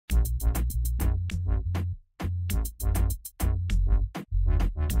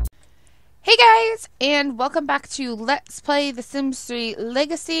Hey guys, and welcome back to Let's Play The Sims 3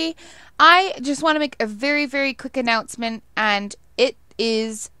 Legacy. I just want to make a very quick announcement, and it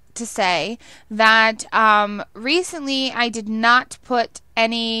is to say that recently I did not put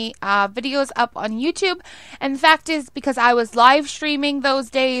any videos up on YouTube, and the fact is because I was live streaming those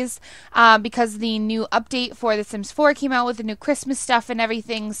days because the new update for The Sims 4 came out with the new Christmas stuff and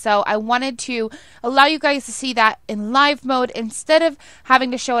everything, so I wanted to allow you guys to see that in live mode instead of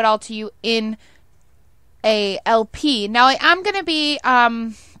having to show it all to you in a LP. Now I am going to be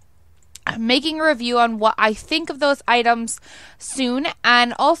making a review on what I think of those items soon,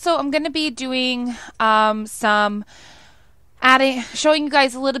 and also I'm going to be doing showing you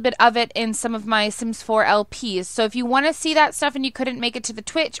guys a little bit of it in some of my Sims 4 LPs. So if you want to see that stuff and you couldn't make it to the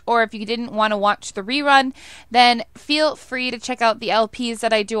Twitch, or if you didn't want to watch the rerun, then feel free to check out the LPs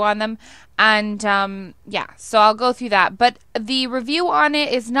that I do on them. And yeah, so I'll go through that. But the review on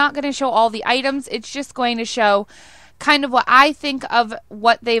it is not going to show all the items. It's just going to show kind of what I think of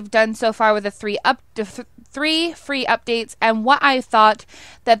what they've done so far with the three free updates, and what I thought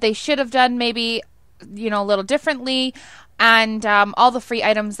that they should have done maybe, you know, a little differently, and all the free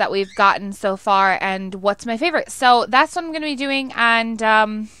items that we've gotten so far, and what's my favorite. So that's what I'm going to be doing,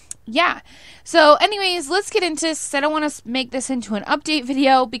 and yeah. So anyways, let's get into this. I don't want to make this into an update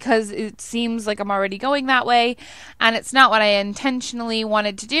video because it seems like I'm already going that way, and it's not what I intentionally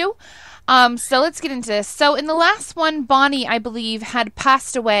wanted to do. So let's get into this. So in the last one, Bonnie, I believe, had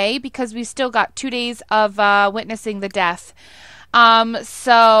passed away because we still got 2 days of witnessing the death.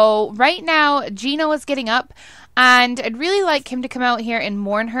 So right now, Gino is getting up, and I'd really like him to come out here and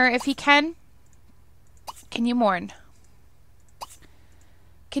mourn her if he can. Can you mourn?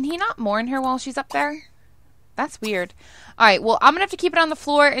 Can he not mourn her while she's up there? That's weird. Alright, well, I'm going to have to keep it on the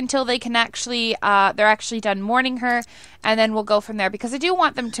floor until they can actually, they're actually done mourning her, and then we'll go from there, because I do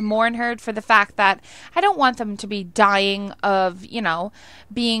want them to mourn her for the fact that I don't want them to be dying of, you know,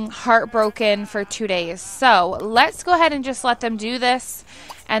 being heartbroken for 2 days. So, let's go ahead and just let them do this,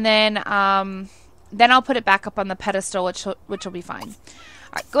 and then I'll put it back up on the pedestal, which will be fine.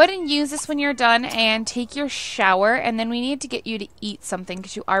 Alright, go ahead and use this when you're done, and take your shower, and then we need to get you to eat something,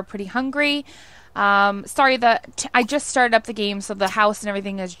 because you are pretty hungry. Sorry, I just started up the game, so the house and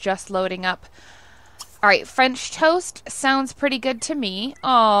everything is just loading up. Alright, French toast sounds pretty good to me.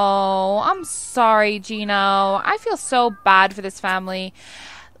 Oh, I'm sorry, Gino. I feel so bad for this family.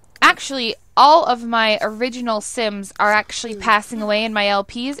 Actually, all of my original Sims are actually passing away in my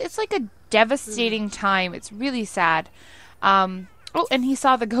LPs. It's like a devastating time. It's really sad. Oh, and he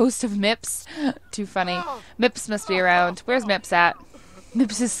saw the ghost of Mips. Too funny. Mips must be around. Where's Mips at?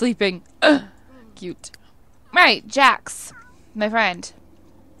 Mips is sleeping. Cute. Right, Jax, my friend.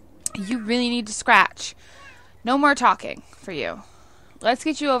 You really need to scratch. No more talking for you. Let's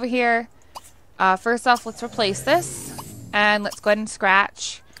get you over here. First off, let's replace this. And let's go ahead and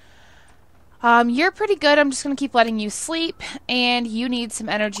scratch. You're pretty good. I'm just going to keep letting you sleep. And you need some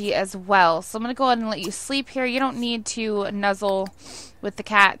energy as well. So I'm going to go ahead and let you sleep here. You don't need to nuzzle with the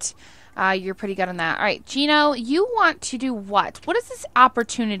cat. You're pretty good on that. Alright, Gino, you want to do what? What is this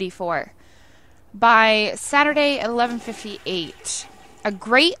opportunity for? By Saturday at 11:58. A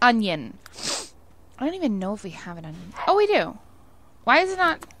great onion. I don't even know if we have an onion. Oh, we do. Why is it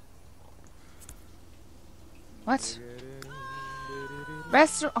not? What?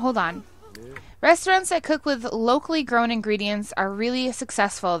 Hold on. Restaurants that cook with locally grown ingredients are really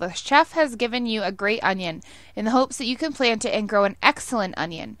successful. The chef has given you a great onion in the hopes that you can plant it and grow an excellent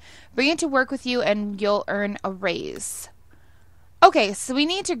onion. Bring it to work with you and you'll earn a raise. Okay, so we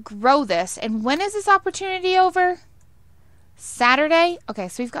need to grow this. And when is this opportunity over? Saturday? Okay,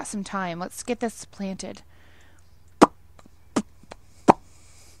 so we've got some time. Let's get this planted.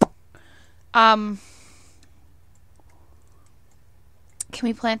 Can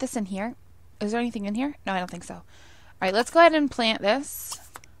we plant this in here? Is there anything in here? No, I don't think so. Alright, let's go ahead and plant this.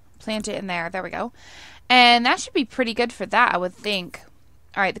 Plant it in there. There we go. And that should be pretty good for that, I would think.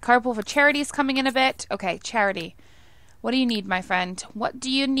 Alright, the carpool for charity is coming in a bit. Okay, charity. What do you need, my friend? What do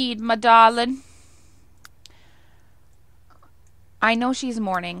you need, my darling? I know she's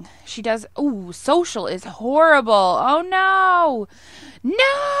mourning. She does... Ooh, social is horrible. Oh, no.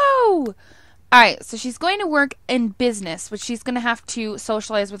 No! Alright, so she's going to work in business, which she's going to have to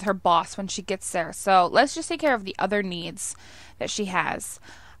socialize with her boss when she gets there. So let's just take care of the other needs that she has.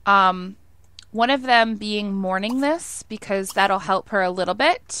 One of them being mourning this, because that'll help her a little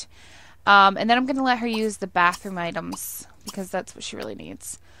bit. And then I'm going to let her use the bathroom items, because that's what she really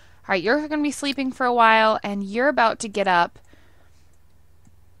needs. Alright, you're going to be sleeping for a while, and you're about to get up.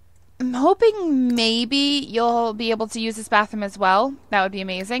 I'm hoping maybe you'll be able to use this bathroom as well. That would be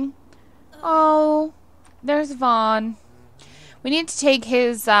amazing. Oh, there's Vaughn. We need to take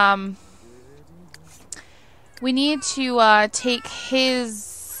his, we need to, take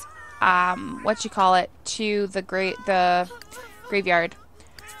his, to the graveyard.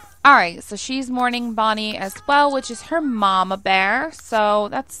 Alright, so she's mourning Bonnie as well, which is her mama bear, so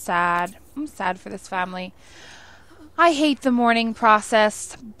that's sad. I'm sad for this family. I hate the mourning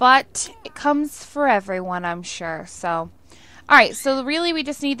process, but it comes for everyone, I'm sure, so. Alright, so really we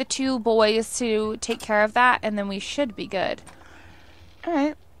just need the 2 boys to take care of that, and then we should be good.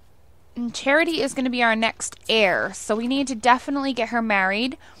 Alright. And Charity is going to be our next heir, so we need to definitely get her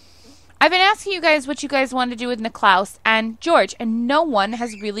married. I've been asking you guys what you guys want to do with Niklaus and George, and no one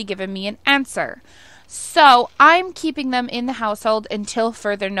has really given me an answer. So I'm keeping them in the household until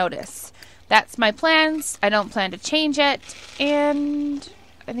further notice. That's my plans. I don't plan to change it, and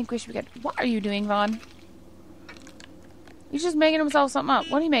I think we should be good. What are you doing, Vaughn? He's just making himself something up.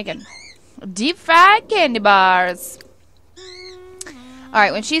 What are you making? Deep fried candy bars.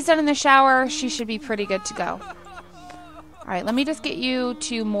 Alright, when she's done in the shower, she should be pretty good to go. Alright, let me just get you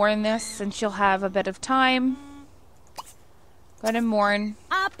to mourn this, and she'll have a bit of time. Go ahead and mourn.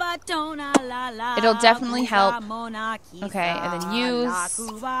 It'll definitely help. Okay, and then use.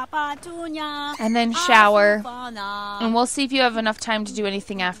 And then shower. And we'll see if you have enough time to do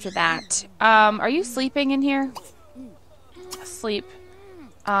anything after that. Are you sleeping in here? Sleep.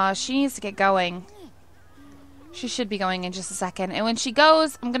 She needs to get going. She should be going in just a second. And when she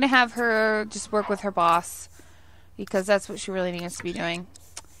goes, I'm going to have her just work with her boss. Because that's what she really needs to be doing.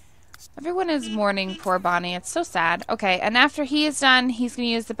 Everyone is mourning poor Bonnie. It's so sad. Okay, and after he is done, he's going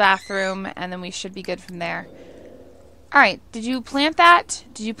to use the bathroom, and then we should be good from there. Alright, did you plant that?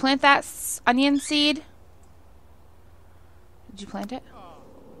 Did you plant that onion seed? Did you plant it?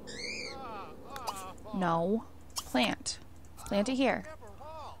 No. Plant. Plant it here.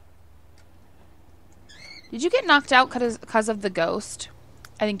 Did you get knocked out because of the ghost?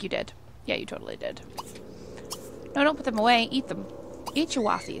 I think you did. Yeah, you totally did. No, don't put them away. Eat them. Eat your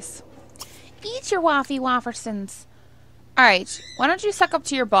waffies. Eat your waffy waffersons. Alright, why don't you suck up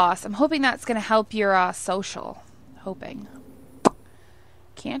to your boss? I'm hoping that's going to help your social. Hoping.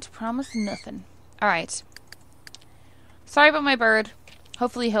 Can't promise nothing. Alright. Sorry about my bird.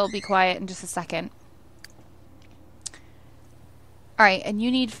 Hopefully he'll be quiet in just a second. Alright, and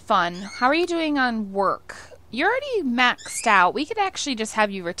you need fun. How are you doing on work? You're already maxed out. We could actually just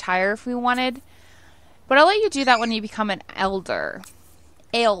have you retire if we wanted. But I'll let you do that when you become an elder.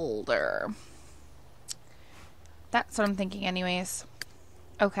 Elder. That's what I'm thinking anyways.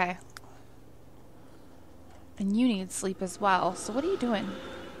 Okay. And you need sleep as well. So what are you doing?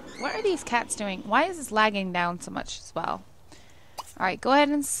 What are these cats doing? Why is this lagging down so much as well? Alright, go ahead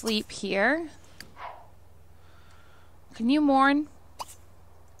and sleep here. Can you mourn?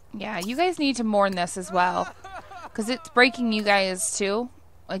 Yeah, you guys need to mourn this as well. Because it's breaking you guys too.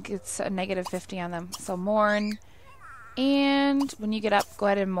 Like, it's a negative 50 on them. So, mourn. And when you get up, go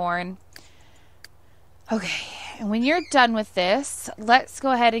ahead and mourn. Okay. And when you're done with this, let's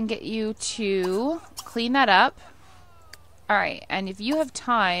go ahead and get you to clean that up. Alright. And if you have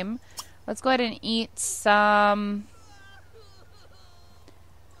time, let's go ahead and eat some...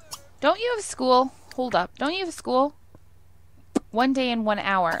 Don't you have school? Hold up. Don't you have school? 1 day and 1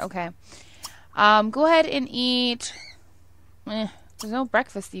 hour. Okay. Go ahead and eat... There's no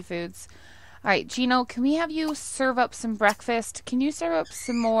breakfasty foods. Alright, Gino, can we have you serve up some breakfast? Can you serve up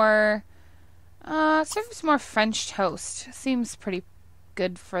some more... serve up some more French toast. Seems pretty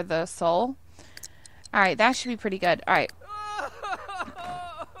good for the soul. Alright, that should be pretty good. Alright.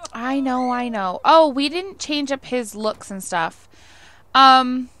 I know. Oh, we didn't change up his looks and stuff.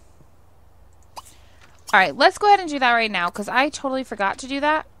 Alright, let's go ahead and do that right now, because I totally forgot to do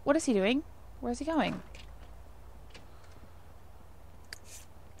that. What is he doing? Where's he going?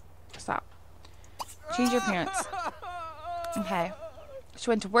 Stop. Change your appearance. Okay.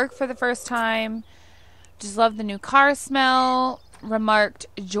 She went to work for the first time. Just loved the new car smell. Remarked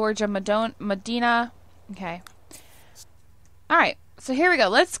Georgia Medina. Okay. Alright. So here we go.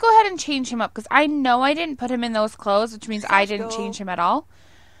 Let's go ahead and change him up. Because I know I didn't put him in those clothes. Which means I didn't change him at all.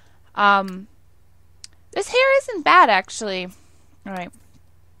 This hair isn't bad actually. Alright.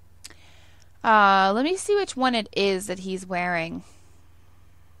 Let me see which one it is that he's wearing.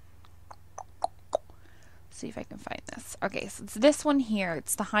 See if I can find this. Okay, so it's this one here.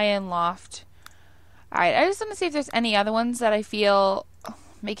 It's the high-end loft. Alright, I just want to see if there's any other ones that I feel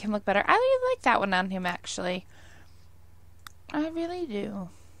make him look better. I really like that one on him, actually. I really do.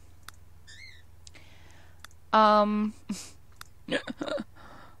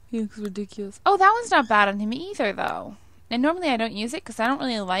 He looks ridiculous. Oh, that one's not bad on him either, though. And normally I don't use it because I don't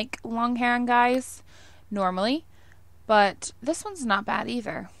really like long hair on guys normally. But this one's not bad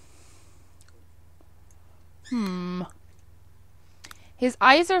either. His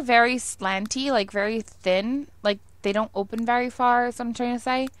eyes are very slanty, like very thin. Like they don't open very far, is what I'm trying to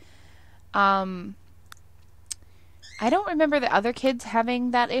say. I don't remember the other kids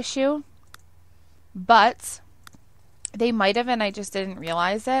having that issue. But they might have, and I just didn't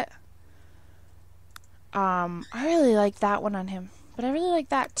realize it. I really like that one on him. But I really like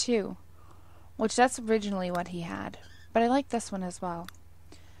that too. Which that's originally what he had. But I like this one as well.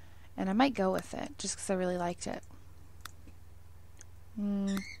 And I might go with it, just because I really liked it.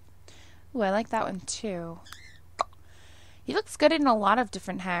 Ooh, I like that one too. He looks good in a lot of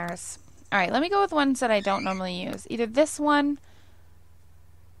different hairs. Alright, let me go with ones that I don't normally use. Either this one.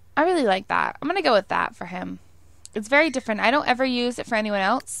 I really like that. I'm going to go with that for him. It's very different. I don't ever use it for anyone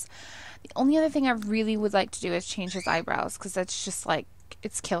else. The only other thing I really would like to do is change his eyebrows, because that's just like,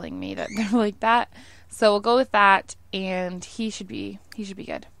 it's killing me that they're like that. So we'll go with that, and he should be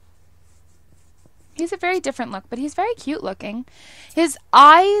good. He's a very different look, but he's very cute looking. His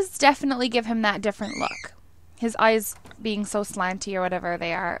eyes definitely give him that different look. His eyes being so slanty or whatever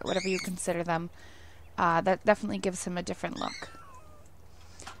they are, whatever you consider them, that definitely gives him a different look.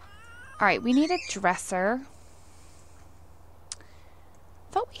 Alright, we need a dresser.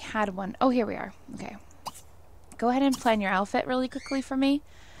 Thought we had one. Oh, here we are. Okay. Go ahead and plan your outfit really quickly for me.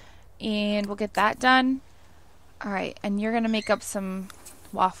 And we'll get that done. Alright, and you're going to make up some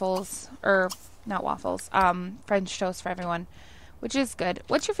waffles. Or, not waffles. French toast for everyone. Which is good.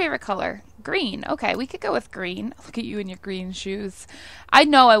 What's your favorite color? Green. Okay, we could go with green. Look at you in your green shoes. I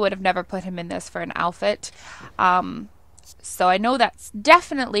know I would have never put him in this for an outfit. So I know that's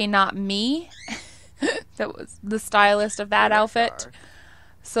definitely not me. That was the stylist of that outfit.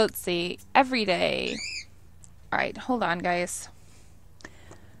 So let's see. Every day. Alright, hold on, guys.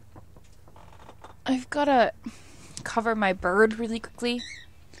 I've got to cover my bird really quickly.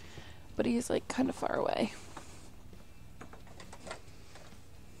 But he's like kind of far away.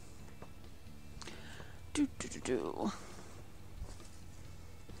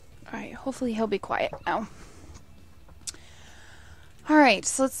 Alright, hopefully he'll be quiet now. Alright,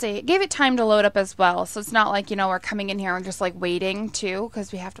 so let's see. It gave it time to load up as well. So it's not like, you know, we're coming in here and just like waiting too,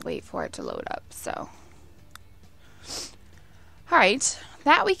 because we have to wait for it to load up. So, alright,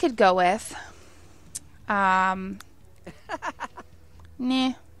 that we could go with. Nah,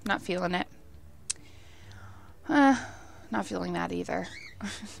 not feeling it. Not feeling that either.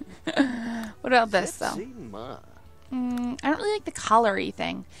 What about this though? I don't really like the collar-y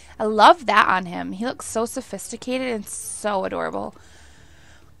thing. I love that on him. He looks so sophisticated and so adorable.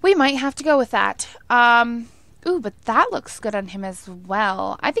 We might have to go with that. Ooh, but that looks good on him as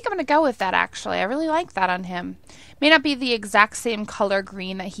well. I think I'm going to go with that, actually. I really like that on him. May not be the exact same color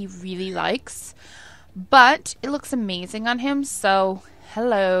green that he really likes, but it looks amazing on him, so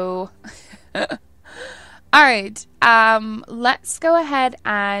hello. Alright, let's go ahead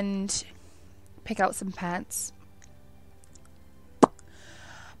and pick out some pants.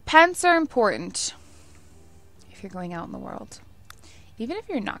 Pants are important if you're going out in the world. Even if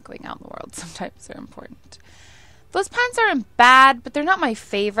you're not going out in the world, sometimes they're important. Those pants aren't bad, but they're not my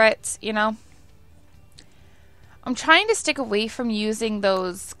favorites, you know. I'm trying to stick away from using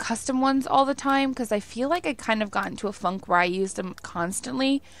those custom ones all the time because I feel like I kind of got into a funk where I used them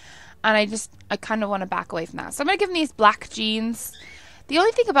constantly. And I kind of want to back away from that. So I'm going to give them these black jeans. The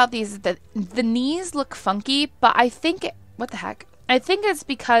only thing about these is that the knees look funky, but I think what the heck? I think it's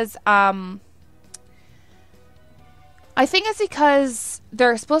because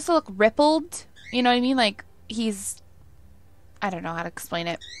they're supposed to look rippled. You know what I mean? Like I don't know how to explain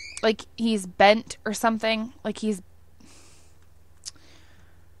it. Like he's bent or something. Like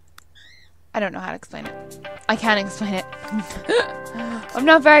I don't know how to explain it. I can't explain it. I'm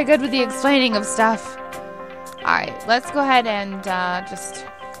not very good with the explaining of stuff. Alright, let's go ahead and just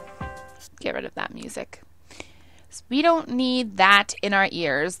get rid of that music. So we don't need that in our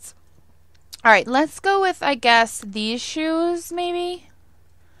ears. Alright, let's go with, I guess, these shoes, maybe?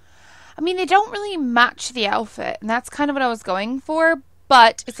 I mean, they don't really match the outfit, and that's kind of what I was going for,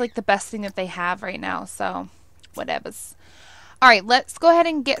 but it's like the best thing that they have right now, so whatevers. Alright, let's go ahead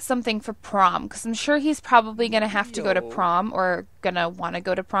and get something for prom, because I'm sure he's probably going to have to go to prom, or going to want to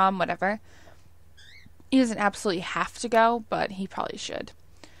go to prom, whatever. He doesn't absolutely have to go, but he probably should.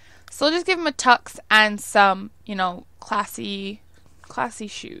 So I'll just give him a tux and some, you know, classy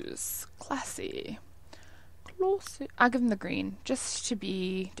shoes. Classy. I'll give him the green, just to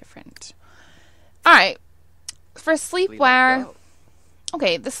be different. Alright, for sleepwear,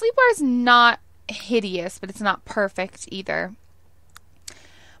 okay, the sleepwear is not hideous, but it's not perfect either.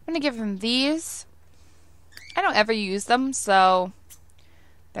 I'm going to give him these. I don't ever use them, so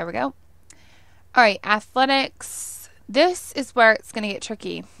there we go. All right, athletics. This is where it's going to get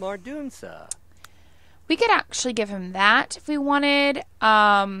tricky. Mardunsa. We could actually give him that if we wanted.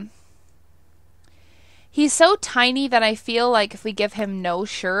 He's so tiny that I feel like if we give him no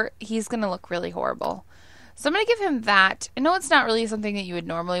shirt, he's going to look really horrible. So I'm going to give him that. I know it's not really something that you would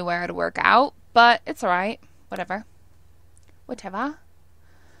normally wear to work out, but it's all right. Whatever. Whatever.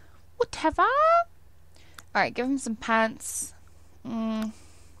 Whatever. All right, give him some pants. Oh,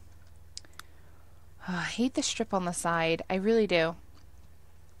 I hate the strip on the side. I really do.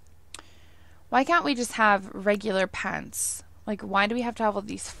 Why can't we just have regular pants? Like, why do we have to have all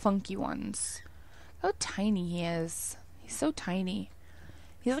these funky ones? How tiny he is. He's so tiny.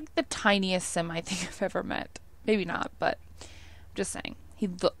 He's like the tiniest sim I think I've ever met. Maybe not, but I'm just saying. He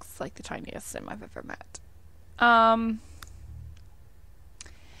looks like the tiniest sim I've ever met.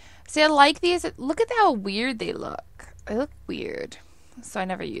 See, I like these. Look at how weird they look. They look weird. So I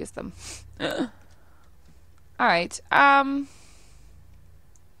never use them. Alright.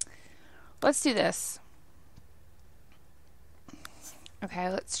 Let's do this. Okay,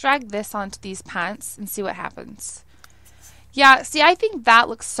 let's drag this onto these pants and see what happens. Yeah, see, I think that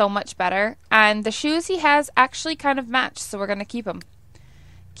looks so much better. And the shoes he has actually kind of match, so we're going to keep them.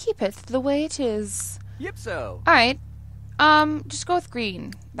 Keep it the way it is. Yep, so. Alright. Just go with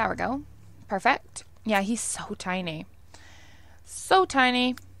green. There we go. Perfect. Yeah, he's so tiny. So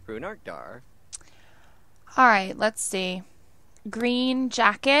tiny. Brunarkdar. Alright, let's see. Green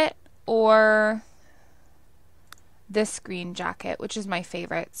jacket or this green jacket, which is my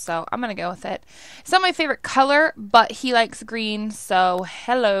favorite, so I'm gonna go with it. It's not my favorite color, but he likes green, so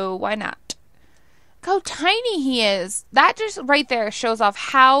hello, why not? Look how tiny he is. That just right there shows off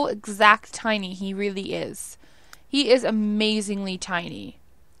how exact tiny he really is. He is amazingly tiny.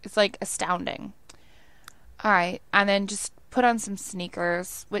 It's like astounding. Alright, and then just put on some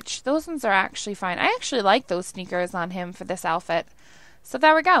sneakers, which those ones are actually fine. I actually like those sneakers on him for this outfit. So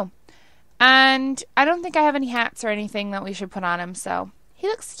there we go. And I don't think I have any hats or anything that we should put on him, so he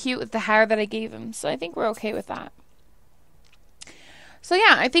looks cute with the hair that I gave him, so I think we're okay with that. So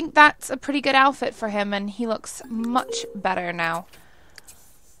yeah, I think that's a pretty good outfit for him, and he looks much better now.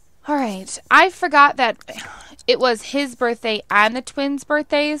 Alright, I forgot that it was his birthday and the twins'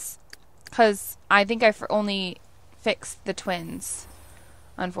 birthdays, because I think I only fixed the twins,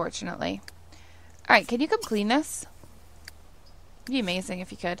 unfortunately. Alright, can you come clean this? It'd be amazing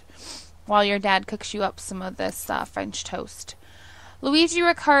if you could, while your dad cooks you up some of this French toast. Luigi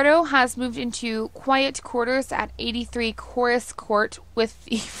Riccardo has moved into quiet quarters at 83 Chorus Court with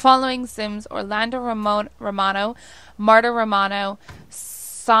the following Sims: Orlando Romano, Marta Romano,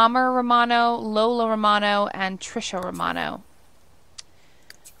 Summer Romano, Lola Romano, and Trisha Romano.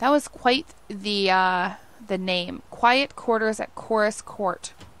 That was quite the name. Quiet quarters at Chorus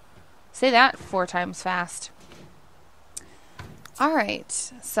Court. Say that 4 times fast. Alright,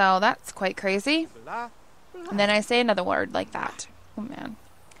 so that's quite crazy. And then I say another word like that. Oh, man.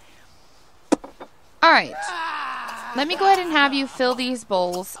 Alright. Let me go ahead and have you fill these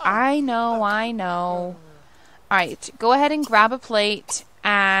bowls. I know. Alright, go ahead and grab a plate.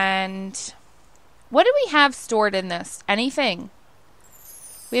 And what do we have stored in this? Anything?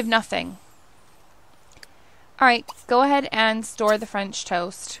 We have nothing. Alright, go ahead and store the French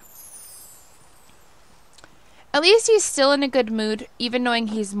toast. At least he's still in a good mood. Even knowing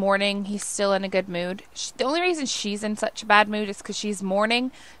he's mourning, he's still in a good mood. The only reason she's in such a bad mood is because she's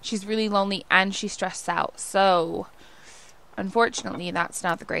mourning, she's really lonely, and she's stressed out. So, unfortunately, that's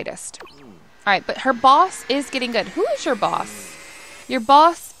not the greatest. Alright, but her boss is getting good. Who is your boss? Your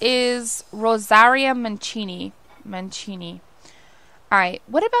boss is Rosaria Mancini. Alright,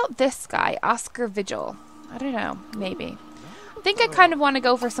 what about this guy, Oscar Vigil? I don't know, maybe. I think I kind of want to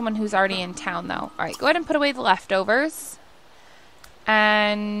go for someone who's already in town, though. Alright, go ahead and put away the leftovers.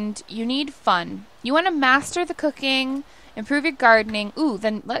 And you need fun. You want to master the cooking, improve your gardening. Ooh,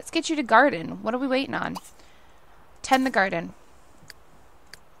 then let's get you to garden. What are we waiting on? Tend the garden.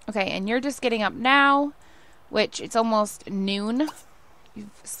 Okay, and you're just getting up now, which it's almost noon. You've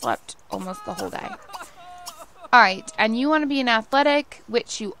slept almost the whole day. Alright, and you want to be an athletic,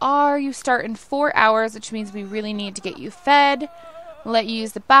 which you are. You start in 4 hours, which means we really need to get you fed. We'll let you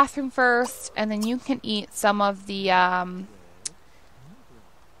use the bathroom first, and then you can eat some of the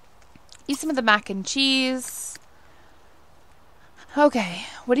mac and cheese. Okay,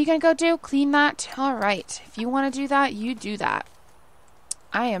 what are you going to go do? Clean that? Alright, if you want to do that, you do that.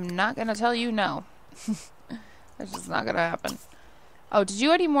 I am not going to tell you no. That's just not going to happen. Oh, did you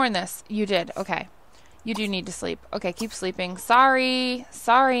already mourn this? You did. Okay. You do need to sleep. Okay, keep sleeping. Sorry.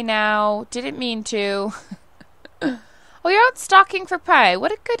 Sorry now. Didn't mean to. Oh, you're out stalking for prey.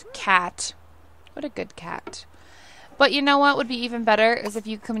 What a good cat. What a good cat. But you know what would be even better is if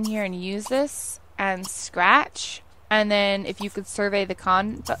you come in here and use this and scratch. And then if you could survey the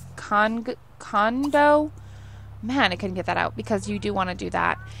condo. Man, I couldn't get that out because you do want to do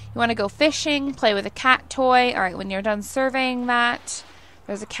that. You want to go fishing, play with a cat toy. All right, when you're done surveying that,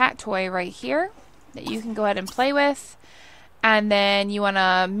 there's a cat toy right here that you can go ahead and play with. And then you want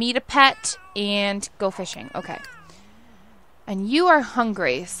to meet a pet and go fishing. Okay. And you are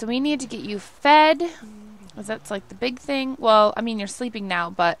hungry, so we need to get you fed. Because that's like the big thing. Well, I mean, you're sleeping now,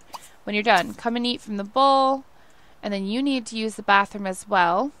 but when you're done, come and eat from the bowl. And then you need to use the bathroom as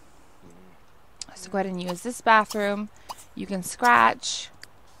well. So go ahead and use this bathroom. You can scratch.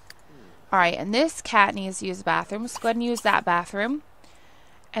 Alright, and this cat needs to use the bathroom. So go ahead and use that bathroom.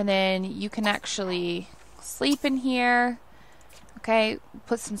 And then you can actually sleep in here. Okay,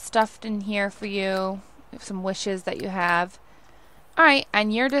 put some stuff in here for you. Some wishes that you have. Alright,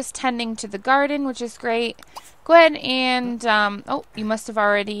 and you're just tending to the garden, which is great. Go ahead and, oh, you must have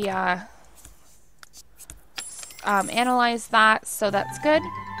already analyzed that, so that's good.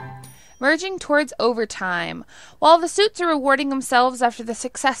 Merging towards overtime. While the suits are rewarding themselves after the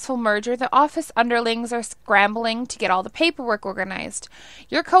successful merger, the office underlings are scrambling to get all the paperwork organized.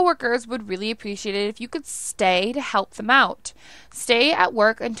 Your coworkers would really appreciate it if you could stay to help them out. Stay at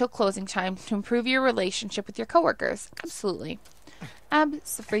work until closing time to improve your relationship with your coworkers. Absolutely.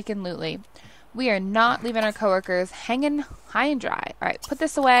 Abso-freaking-lutely. We are not leaving our coworkers hanging high and dry. Alright, put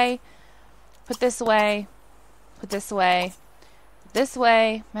this away. Put this away. Put this away. This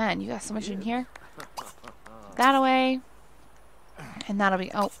way. Man, you got so much in here. That away. And that'll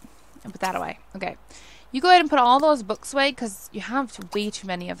be... Oh, and put that away. Okay. You go ahead and put all those books away because you have way too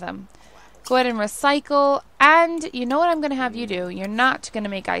many of them. Go ahead and recycle. And you know what I'm going to have you do? You're not going to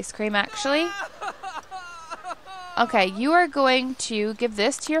make ice cream, actually. Okay, you are going to give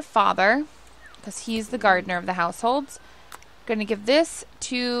this to your father because he's the gardener of the household. Going to give this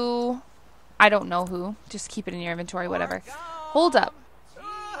to... I don't know who. Just keep it in your inventory, whatever. Hold up.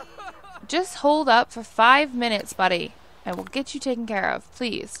 Just hold up for 5 minutes, buddy. And we'll get you taken care of.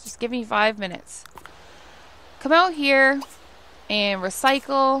 Please, just give me 5 minutes. Come out here and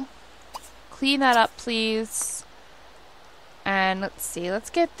recycle. Clean that up, please. And let's see. Let's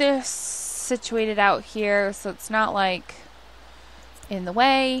get this situated out here so it's not like in the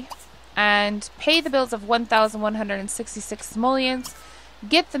way. And pay the bills of 1,166 simoleons.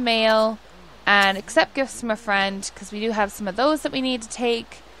 Get the mail. And accept gifts from a friend, because we do have some of those that we need to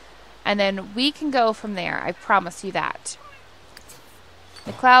take. And then we can go from there. I promise you that.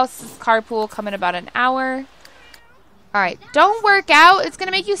 Niklaus's carpool come in about an hour. Alright, don't work out. It's going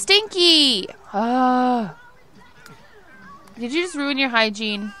to make you stinky. Did you just ruin your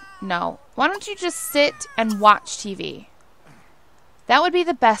hygiene? No. Why don't you just sit and watch TV? That would be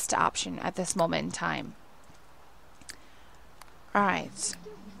the best option at this moment in time. Alright.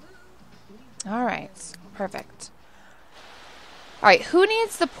 Alright, perfect. Alright, who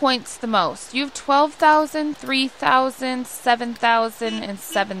needs the points the most? You have 12,000, 3,000, 7,000, and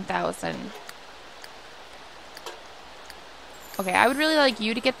 7,000. Okay, I would really like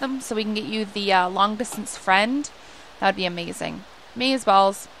you to get them so we can get you the long distance friend. That would be amazing. Maze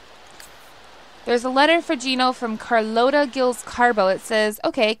balls. There's a letter for Gino from Carlota Gills Carbo. It says,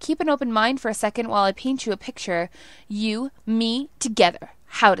 okay, keep an open mind for a second while I paint you a picture. You, me, together.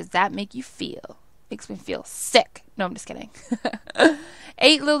 How does that make you feel? Makes me feel sick. No, I'm just kidding.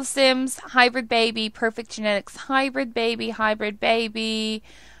 8 little Sims, hybrid baby, perfect genetics, hybrid baby, hybrid baby.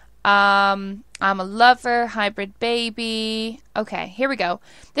 I'm a lover, hybrid baby. Okay, here we go.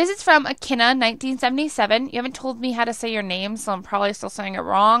 This is from Akina, 1977. You haven't told me how to say your name, so I'm probably still saying it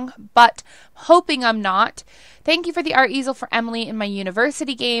wrong, but hoping I'm not. Thank you for the art easel for Emily in my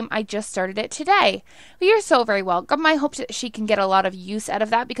university game. I just started it today. Well, you're so very welcome. I hope that she can get a lot of use out of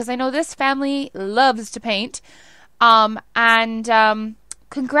that because I know this family loves to paint.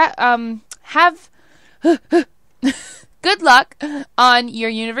 Good luck on your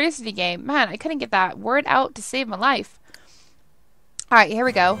university game. Man, I couldn't get that word out to save my life. All right, here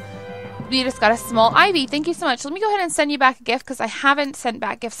we go. We just got a small ivy. Thank you so much. Let me go ahead and send you back a gift because I haven't sent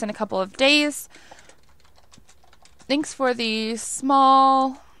back gifts in a couple of days. Thanks for the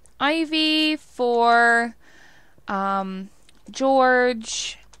small ivy for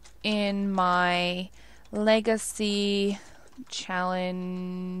George in my Legacy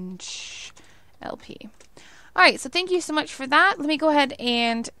Challenge LP. Alright, so thank you so much for that. Let me go ahead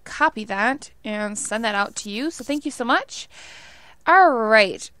and copy that and send that out to you. So thank you so much.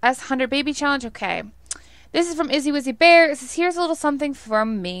 Alright. S100 Baby Challenge. Okay. This is from Izzy Wizzy Bear. It says, here's a little something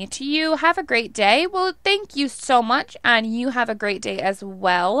from me to you. Have a great day. Well, thank you so much. And you have a great day as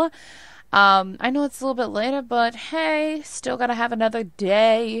well. I know it's a little bit later, but hey, still gotta have another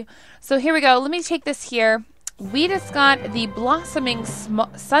day. So here we go. Let me take this here. We just got the blossoming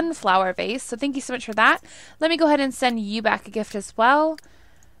sunflower vase. So thank you so much for that. Let me go ahead and send you back a gift as well.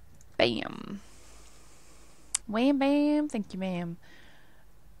 Bam. Wham bam. Thank you, ma'am.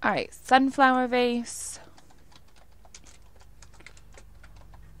 Alright, sunflower vase.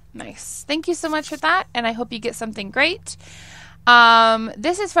 Nice. Thank you so much for that, and I hope you get something great.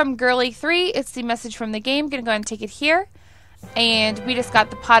 This is from Girly3. It's the message from the game. Gonna go ahead and take it here. And we just got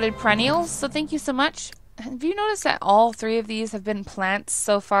the potted perennials, so thank you so much. Have you noticed that all three of these have been plants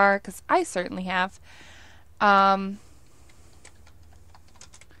so far? Because I certainly have.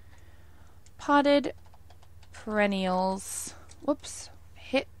 Potted perennials. Whoops.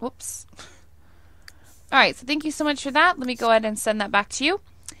 Whoops. Alright, so thank you so much for that. Let me go ahead and send that back to you.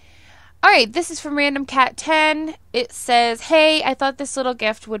 Alright, this is from Random Cat 10. It says, hey, I thought this little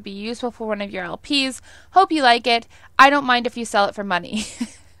gift would be useful for one of your LPs. Hope you like it. I don't mind if you sell it for money.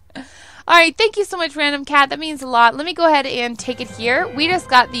 Alright, thank you so much, Random Cat. That means a lot. Let me go ahead and take it here. We just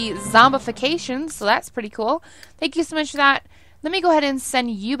got the zombification, so that's pretty cool. Thank you so much for that. Let me go ahead and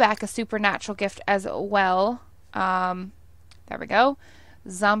send you back a supernatural gift as well. There we go.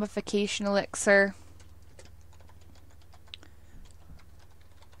 Zombification elixir.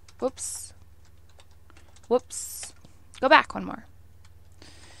 Whoops. Whoops. Go back one more.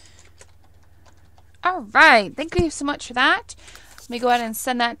 Alright. Thank you so much for that. Let me go ahead and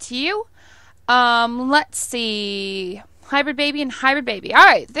send that to you. Let's see. Hybrid Baby and Hybrid Baby.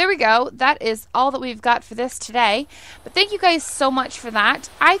 Alright, there we go. That is all that we've got for this today. But thank you guys so much for that.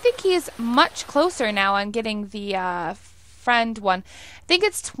 I think he's much closer now on getting the friend one. I think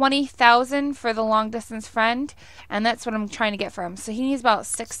it's 20,000 for the long distance friend, and that's what I'm trying to get for him. So he needs about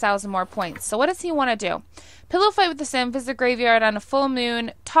 6,000 more points. So what does he want to do? Pillow fight with the Sim, visit the graveyard on a full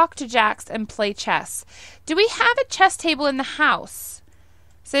moon, talk to Jax, and play chess. Do we have a chess table in the house?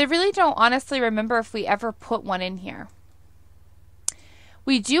 So I really don't honestly remember if we ever put one in here.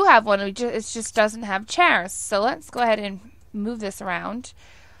 We do have one, it just doesn't have chairs. So let's go ahead and move this around.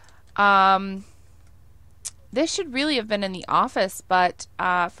 This should really have been in the office, but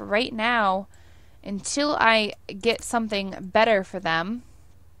for right now, until I get something better for them,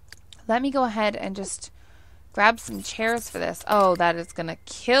 let me go ahead and just grab some chairs for this. Oh, that is going to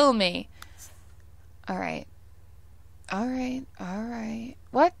kill me. Alright. Alright, alright.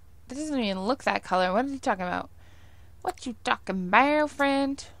 What? That doesn't even look that color. What are you talking about? What you talking about,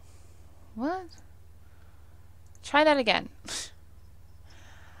 friend? What? Try that again.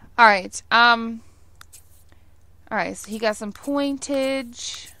 Alright, alright, so he got some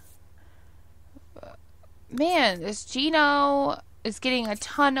pointage. Man, this Gino is getting a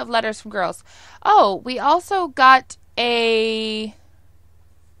ton of letters from girls. Oh, we also got a...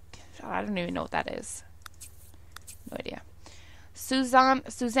 I don't even know what that is. No idea.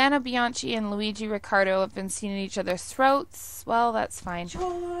 Susanna Bianchi and Luigi Riccardo have been seen in each other's throats. Well, that's fine.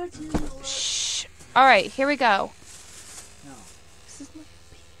 Shh. Alright, here we go. No. This is my...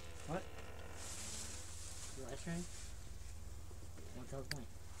 What? You ice cream? What's the point?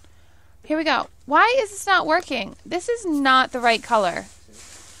 Here we go. Why is this not working? This is not the right color.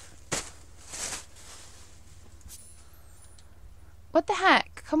 What the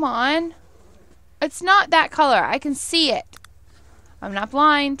heck? Come on. It's not that color. I can see it. I'm not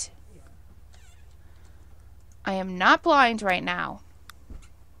blind. I am not blind right now.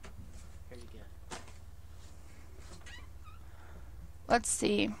 Here you go. Let's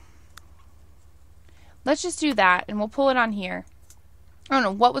see. Let's just do that, and we'll pull it on here. I don't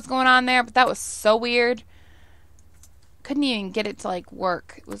know what was going on there, but that was so weird. Couldn't even get it to, like,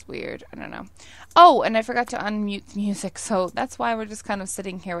 work. It was weird. I don't know. Oh, and I forgot to unmute music, so that's why we're just kind of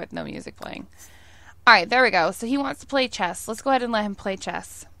sitting here with no music playing. Alright, there we go. So he wants to play chess. Let's go ahead and let him play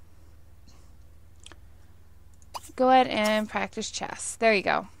chess. Go ahead and practice chess. There you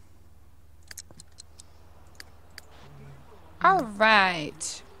go.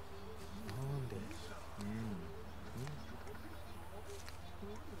 Alright.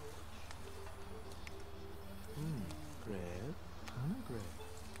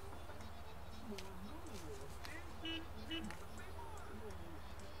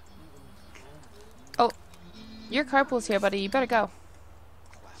 Oh, your carpool's here, buddy. You better go.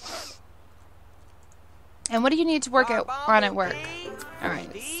 And what do you need to work on at work?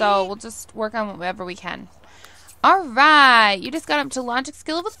 Alright, so we'll just work on whatever we can. All right. You just got up to logic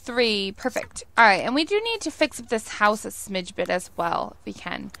skill level 3. Perfect. All right. And we do need to fix up this house a smidge bit as well, if we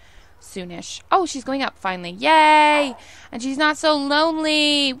can. Soonish. Oh, she's going up finally. Yay! And she's not so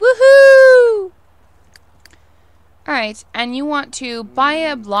lonely. Woohoo! Alright, and you want to buy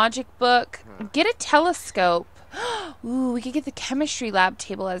a logic book, get a telescope. Ooh, we could get the chemistry lab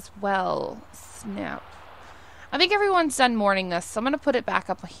table as well. Snap. I think everyone's done mourning this, so I'm going to put it back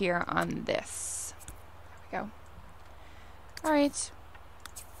up here on this. There we go. Alright.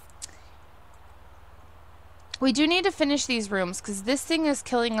 We do need to finish these rooms, because this thing is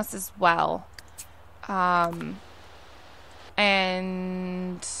killing us as well. And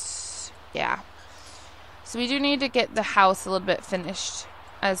yeah. So we do need to get the house a little bit finished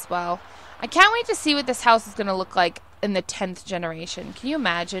as well. I can't wait to see what this house is going to look like in the 10th generation. Can you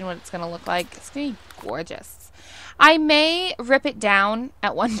imagine what it's going to look like? It's going to be gorgeous. I may rip it down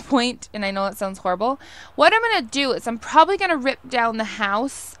at one point, and I know that sounds horrible. What I'm going to do is I'm probably going to rip down the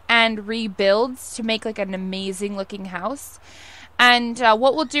house and rebuild to make like an amazing looking house. And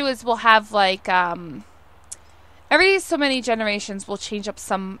what we'll do is we'll have like every so many generations we'll change up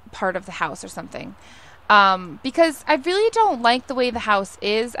some part of the house or something. Because I really don't like the way the house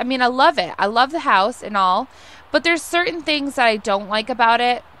is. I mean, I love it. I love the house and all. But there's certain things that I don't like about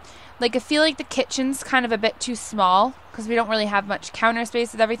it. Like, I feel like the kitchen's kind of a bit too small. Because we don't really have much counter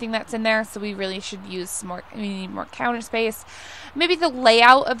space with everything that's in there. So we really should use some more. We need more counter space. Maybe the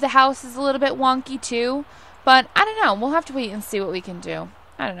layout of the house is a little bit wonky too. But I don't know. We'll have to wait and see what we can do.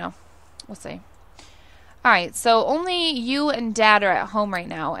 I don't know. We'll see. Alright, so only you and Dad are at home right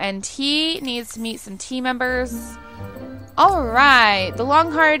now, and he needs to meet some team members. Alright, the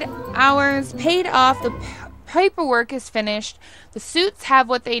long hard hours paid off, the paperwork is finished, the suits have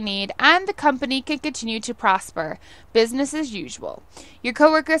what they need, and the company can continue to prosper. Business as usual. Your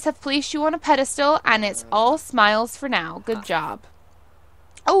coworkers have placed you on a pedestal, and it's all smiles for now. Good job.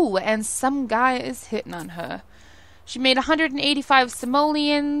 Oh, and some guy is hitting on her. She made 185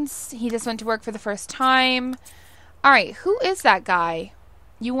 simoleons. He just went to work for the first time. Alright, who is that guy?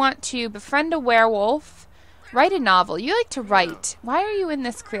 You want to befriend a werewolf. Write a novel. You like to write. Why are you in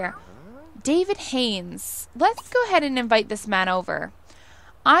this career? David Haynes. Let's go ahead and invite this man over.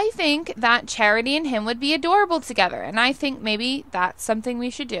 I think that Charity and him would be adorable together. And I think maybe that's something we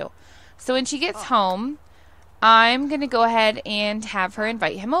should do. So when she gets home, I'm going to go ahead and have her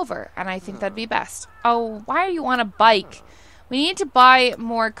invite him over. And I think that'd be best. Oh, why are you on a bike? We need to buy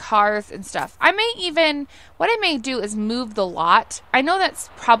more cars and stuff. What I may do is move the lot. I know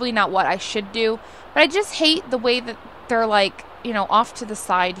that's probably not what I should do. But I just hate the way that they're like, you know, off to the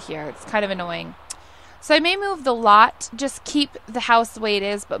side here. It's kind of annoying. So I may move the lot. Just keep the house the way it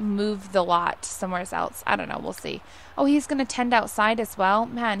is, but move the lot somewhere else. I don't know. We'll see. Oh, he's going to tend outside as well.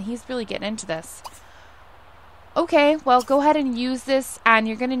 Man, he's really getting into this. Okay, well, go ahead and use this, and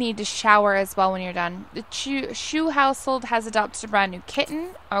you're going to need to shower as well when you're done. The Shoe household has adopted a brand new kitten.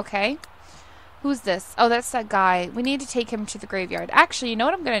 Okay. Who's this? Oh, that's that guy. We need to take him to the graveyard. Actually, you know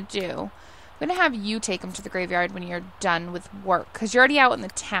what I'm going to do? I'm going to have you take him to the graveyard when you're done with work, because you're already out in the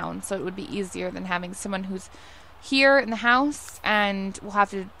town, so it would be easier than having someone who's here in the house, and we'll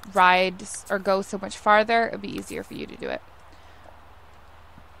have to ride or go so much farther. It would be easier for you to do it.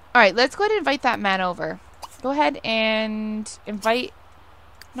 Alright, let's go ahead and invite that man over. Go ahead and invite...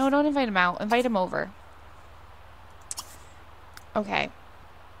 No, don't invite him out. Invite him over. Okay.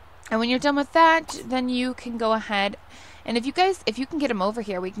 And when you're done with that, then you can go ahead. And if you can get him over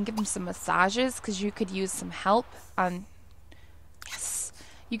here, we can give him some massages, because you could use some help on... Yes.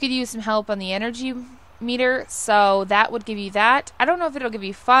 You could use some help on the energy meter, so that would give you that. I don't know if it'll give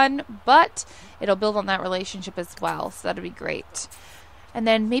you fun, but it'll build on that relationship as well, so that'd be great. And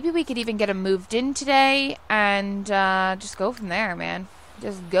then maybe we could even get him moved in today and just go from there, man.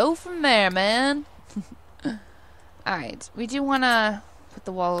 Just go from there, man. Alright, we do want to put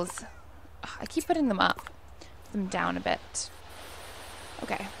the walls... I keep putting them up. Put them down a bit.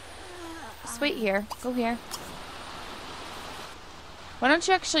 Okay. Just wait here. Go here. Why don't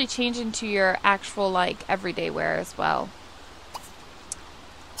you actually change into your actual, like, everyday wear as well?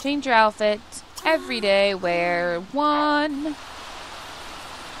 Change your outfit. Everyday wear 1.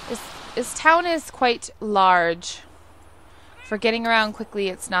 This town is quite large. For getting around quickly,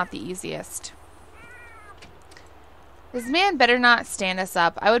 it's not the easiest. This man better not stand us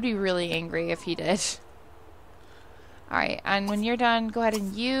up. I would be really angry if he did. Alright, and when you're done, go ahead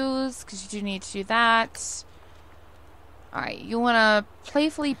and use, because you do need to do that. Alright, you want to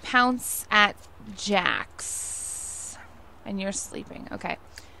playfully pounce at Jax. And you're sleeping. Okay.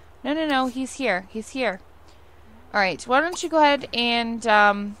 No, he's here. He's here. Alright, why don't you go ahead and...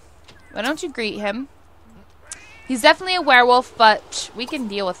 why don't you greet him? He's definitely a werewolf, but we can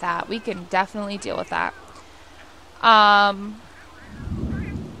deal with that. We can definitely deal with that. And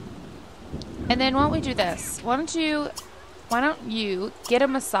then why don't we do this? Why don't you get a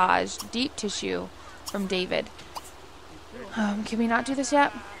massage, deep tissue, from David? Can we not do this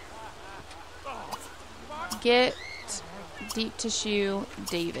yet? Get deep tissue,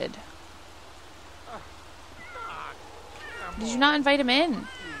 David. Did you not invite him in?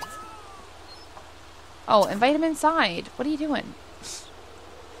 Oh, invite him inside. What are you doing?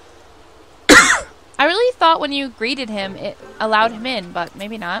 I really thought when you greeted him, it allowed him in, but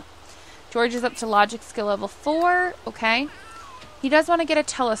maybe not. George is up to logic skill level 4. Okay. He does want to get a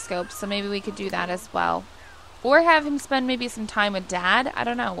telescope, so maybe we could do that as well. Or have him spend maybe some time with Dad. I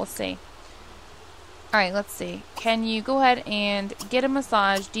don't know. We'll see. Alright, let's see. Can you go ahead and get a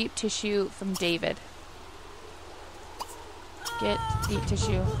massage, deep tissue, from David? Get deep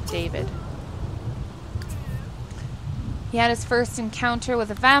tissue, David. He had his first encounter with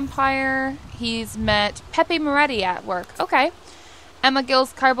a vampire. He's met Pepe Moretti at work. Okay. Emma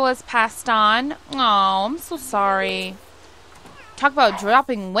Gill's carbo has passed on. Oh, I'm so sorry. Talk about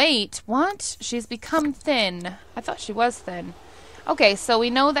dropping weight. What? She's become thin. I thought she was thin. Okay, so we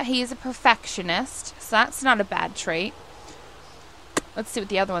know that he's a perfectionist, so that's not a bad trait. Let's see what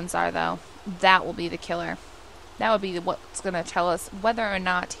the other ones are, though. That will be the killer. That would be what's going to tell us whether or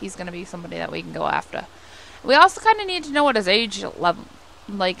not he's going to be somebody that we can go after. We also kind of need to know what his age level,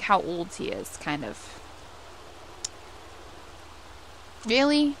 like how old he is, kind of.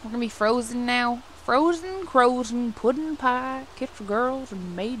 Really? We're going to be frozen now? Frozen, frozen, pudding pie, kid for girls,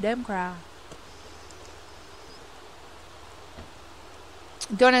 and made them cry.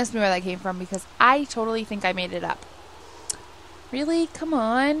 Don't ask me where that came from, because I totally think I made it up. Really? Come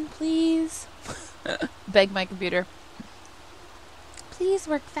on, please. Beg my computer. Please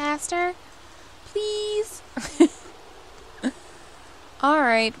work faster. Please.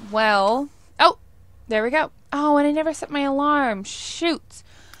 Alright, well. Oh, there we go. Oh, and I never set my alarm. Shoot.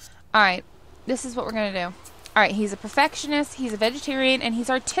 Alright, this is what we're going to do. Alright, he's a perfectionist, he's a vegetarian, and he's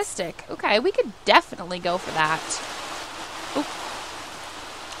artistic. Okay, we could definitely go for that. Oop.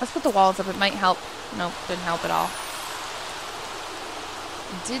 Let's put the walls up. It might help. Nope, didn't help at all.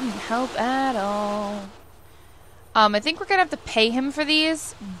 Didn't help at all. I think we're going to have to pay him for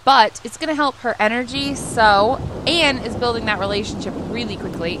these, but it's going to help her energy, so... Anne is building that relationship really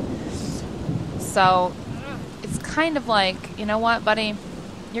quickly. So, it's kind of like, you know what, buddy?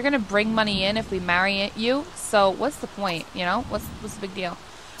 You're going to bring money in if we marry you, so what's the point, you know? What's the big deal?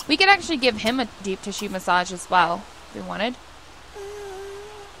 We could actually give him a deep tissue massage as well, if we wanted.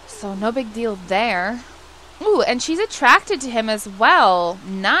 So, no big deal there. Ooh, and she's attracted to him as well.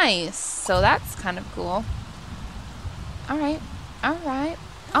 Nice. So, that's kind of cool. Alright. Alright.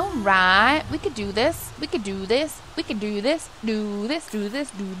 Alright. We could do this. We could do this. We could do this. Do this. Do this.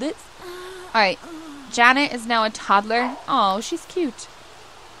 Do this. Alright. Janet is now a toddler. Oh, she's cute.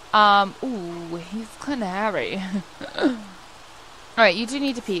 Ooh, he's kind of hairy. Alright, you do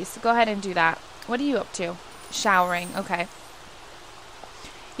need to pee, so go ahead and do that. What are you up to? Showering. Okay.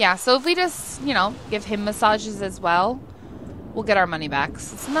 Yeah, so if we just, you know, give him massages as well, we'll get our money back.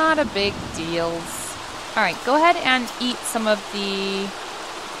 So it's not a big deal. Alright, go ahead and eat some of the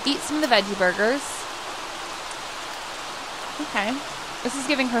veggie burgers. Okay. This is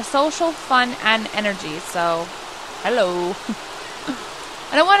giving her social, fun, and energy, so hello.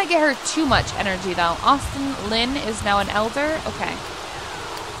 I don't want to get her too much energy, though. Austin Lynn is now an elder. Okay.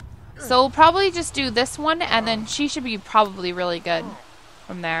 So we'll probably just do this one, and then she should be probably really good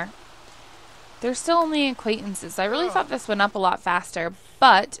from there. They're still only acquaintances. I really thought this went up a lot faster,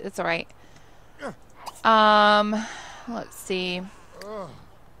 but it's alright. Let's see.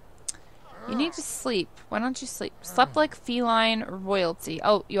 You need to sleep. Why don't you sleep? Slept like feline royalty.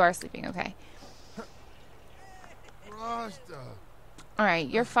 Oh, you are sleeping. Okay. Alright,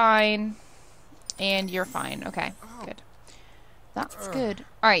 you're fine. And you're fine. Okay, good. That's good.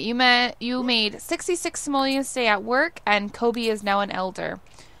 Alright, you made 66 simoleons today at work, and Kobe is now an elder.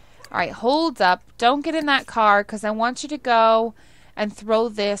 Alright, hold up. Don't get in that car, because I want you to go and throw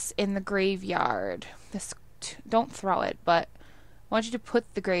this in the graveyard. Don't throw it, but I want you to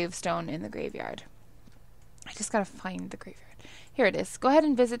put the gravestone in the graveyard. I just gotta find the graveyard. Here it is. Go ahead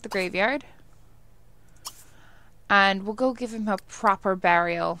and visit the graveyard. And we'll go give him a proper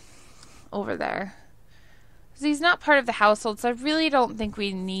burial over there. Because he's not part of the household, so I really don't think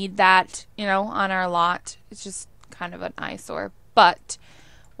we need that, you know, on our lot. It's just kind of an eyesore. But,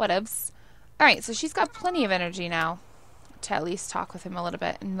 whatevs. Alright, so she's got plenty of energy now to at least talk with him a little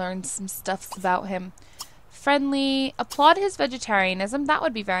bit and learn some stuff about him. Friendly. Applaud his vegetarianism. That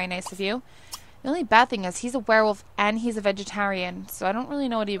would be very nice of you. The only bad thing is he's a werewolf and he's a vegetarian, so I don't really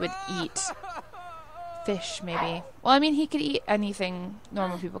know what he would eat. Fish, maybe. Well, I mean, he could eat anything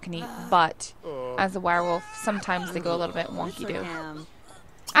normal people can eat, but as a werewolf, sometimes they go a little bit wonky-doo.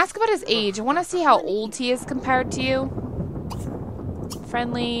 Ask about his age. I want to see how old he is compared to you.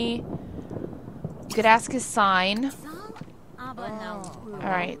 Friendly. You could ask his sign.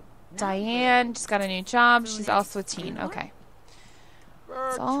 Alright. Diane just got a new job. She's also a teen. Okay.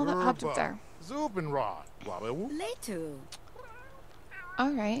 That's all that popped up there.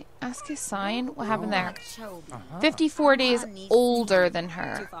 Alright. Ask his sign. What happened there? 54 days older than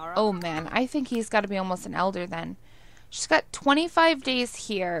her. Oh, man. I think he's got to be almost an elder then. She's got 25 days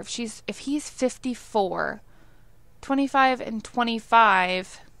here. If he's 54. 25 and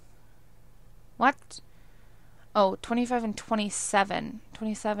 25. What? Oh, 25 and 27.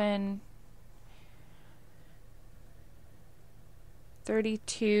 27.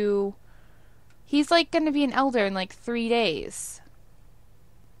 32. He's like going to be an elder in like 3 days.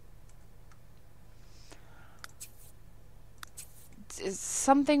 Is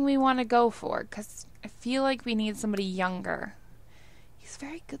something we want to go for, because I feel like we need somebody younger. He's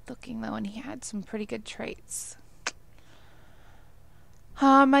very good looking though, and he had some pretty good traits.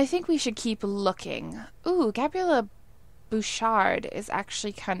 I think we should keep looking. Ooh, Gabriella Bouchard is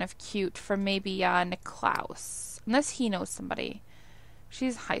actually kind of cute for maybe Niklaus. Unless he knows somebody.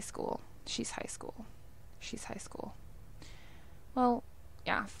 She's high school. She's high school. She's high school. Well,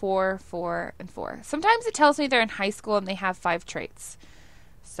 yeah, 4, 4, and 4. Sometimes it tells me they're in high school and they have 5 traits.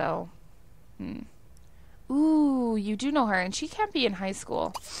 So, Ooh, you do know her, and she can't be in high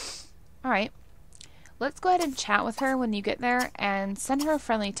school. Alright. Let's go ahead and chat with her when you get there and send her a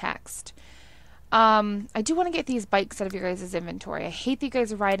friendly text. I do want to get these bikes out of your guys' inventory. I hate that you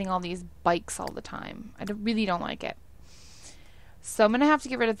guys are riding all these bikes all the time. I really don't like it. So I'm going to have to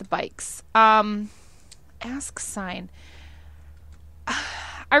get rid of the bikes. Ask sign.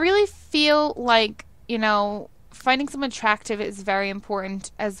 I really feel like, you know, finding someone attractive is very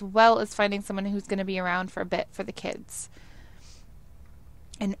important, as well as finding someone who's going to be around for a bit for the kids.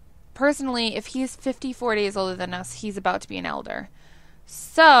 And personally, if he's 54 days older than us, he's about to be an elder.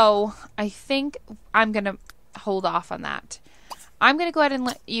 So, I think I'm going to hold off on that. I'm going to go ahead and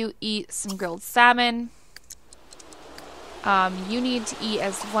let you eat some grilled salmon. You need to eat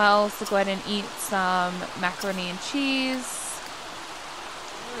as well, so go ahead and eat some macaroni and cheese.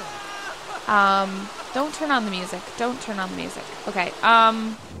 Don't turn on the music. Don't turn on the music. Okay,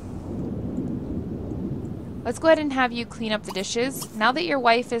 let's go ahead and have you clean up the dishes. Now that your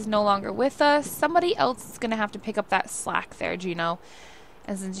wife is no longer with us, somebody else is going to have to pick up that slack there, Gino.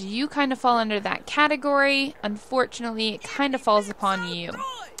 And since you kind of fall under that category, unfortunately, it kind of falls upon you.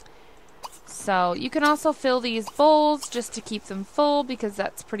 So, you can also fill these bowls just to keep them full, because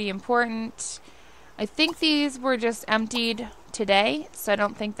that's pretty important. I think these were just emptied today, so I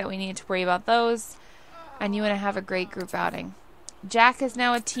don't think that we need to worry about those. And you want to have a great group outing. Jack is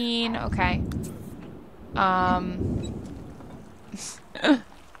now a teen. Okay.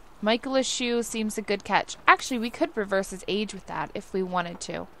 Michaela's shoe seems a good catch. Actually, we could reverse his age with that if we wanted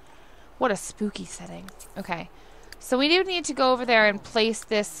to. What a spooky setting. Okay. So we do need to go over there and place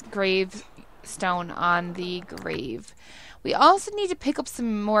this gravestone on the grave. We also need to pick up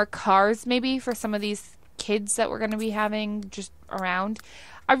some more cars, maybe, for some of these kids that we're going to be having just around.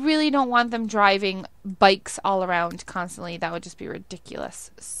 I really don't want them driving bikes all around constantly. That would just be ridiculous.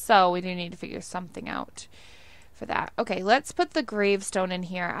 So we do need to figure something out for that. Okay, let's put the gravestone in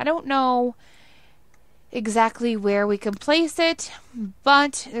here. I don't know exactly where we can place it,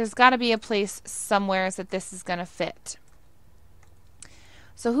 but there's got to be a place somewhere that this is going to fit.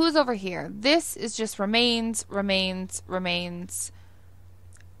 So who's over here? This is just remains.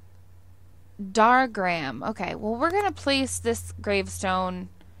 Dargram. Okay, well, we're going to place this gravestone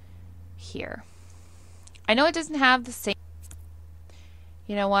here. I know it doesn't have the same...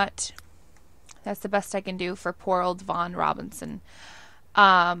 You know what? That's the best I can do for poor old Vaughn Robinson.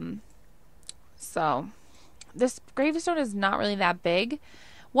 So, this gravestone is not really that big.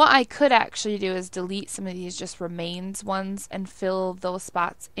 What I could actually do is delete some of these just remains ones and fill those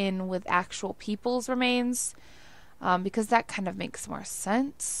spots in with actual people's remains. Because that kind of makes more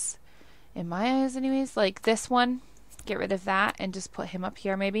sense. In my eyes, anyways. Like this one. Get rid of that and just put him up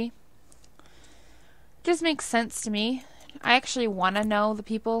here, maybe. Just makes sense to me. I actually want to know the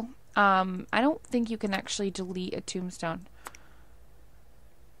people. I don't think you can actually delete a tombstone.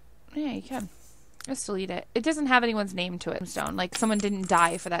 Yeah, you can. Just delete it. It doesn't have anyone's name to it. Tombstone. Like, someone didn't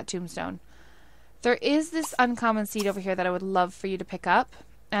die for that tombstone. There is this uncommon seed over here that I would love for you to pick up.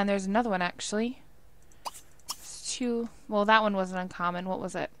 And there's another one, actually. Well, that one wasn't uncommon. What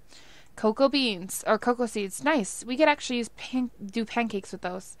was it? Cocoa beans or cocoa seeds. Nice. We could actually do pancakes with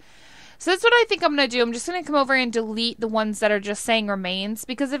those. So that's what I think I'm going to do. I'm just going to come over and delete the ones that are just saying remains,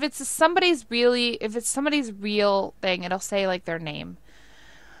 because if it's somebody's real thing, it'll say like their name.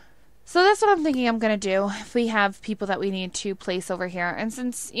 So that's what I'm thinking I'm going to do if we have people that we need to place over here. And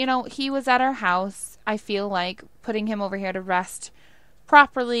since, you know, he was at our house, I feel like putting him over here to rest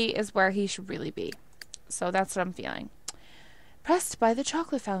properly is where he should really be. So that's what I'm feeling. Pressed by the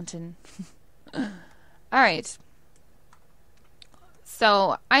chocolate fountain. All right.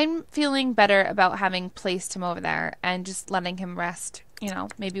 So I'm feeling better about having placed him over there and just letting him rest, you know,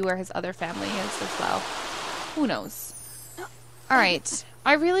 maybe where his other family is as well. Who knows? All right.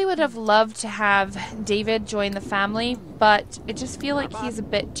 I really would have loved to have David join the family, but I just feel like he's a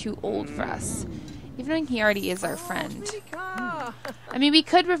bit too old for us, even though he already is our friend. I mean, we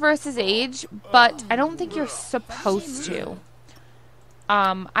could reverse his age, but I don't think you're supposed to.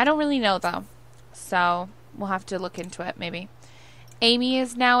 I don't really know, though, so we'll have to look into it, maybe. Amy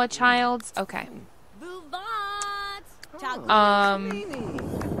is now a child. Okay.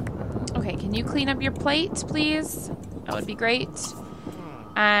 Okay, can you clean up your plate, please? That would be great.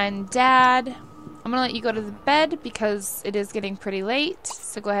 And Dad, I'm going to let you go to the bed because it is getting pretty late.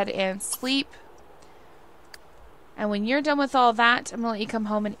 So go ahead and sleep. And when you're done with all that, I'm going to let you come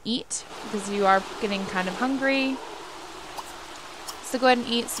home and eat because you are getting kind of hungry. So go ahead and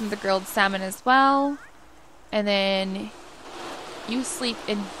eat some of the grilled salmon as well. And then you sleep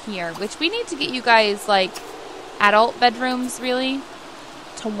in here, which we need to get you guys like adult bedrooms, really.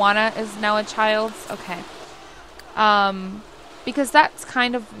 Tawana is now a child. Okay. Because that's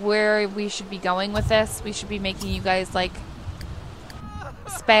kind of where we should be going with this. We should be making you guys like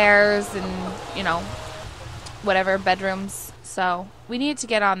spares and, you know, whatever bedrooms. So we need to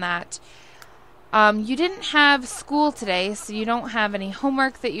get on that. You didn't have school today, so you don't have any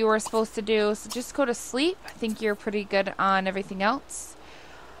homework that you were supposed to do. So just go to sleep. I think you're pretty good on everything else.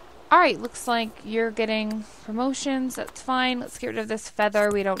 Alright, looks like you're getting promotions. That's fine. Let's get rid of this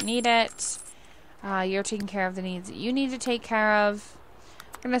feather. We don't need it. You're taking care of the needs that you need to take care of.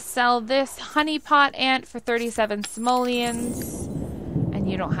 I'm going to sell this honey pot ant for 37 simoleons. And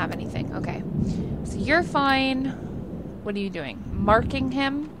you don't have anything. Okay. So you're fine. What are you doing? Marking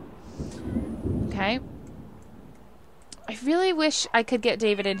him. Okay. I really wish I could get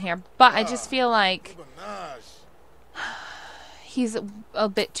David in here, but I just feel like he's a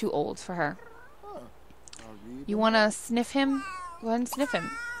bit too old for her. You want to sniff him? Go ahead and sniff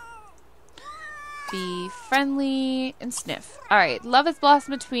him. Be friendly and sniff. Alright, love has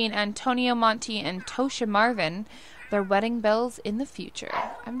blossomed between Antonio Monti and Tosha Marvin. Their wedding bells in the future.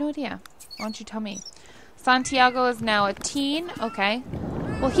 I have no idea. Why don't you tell me? Santiago is now a teen. Okay.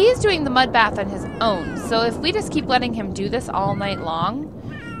 Well, he's doing the mud bath on his own. So if we just keep letting him do this all night long,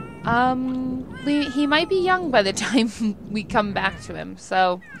 he might be young by the time we come back to him.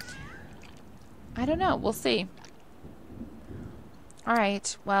 So, I don't know. We'll see.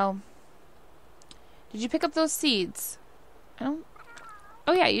 Alright, well. Did you pick up those seeds? I don't...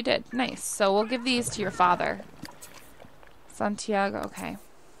 Oh, yeah, you did. Nice. So we'll give these to your father. Santiago, okay.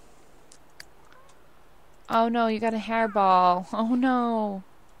 Oh, no, you got a hairball. Oh, no.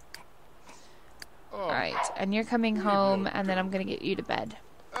 Alright, and you're coming home, and then I'm going to get you to bed.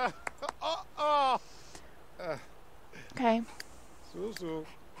 Okay.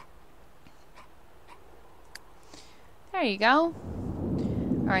 There you go.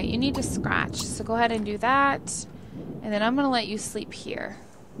 Alright, you need to scratch, so go ahead and do that. And then I'm going to let you sleep here.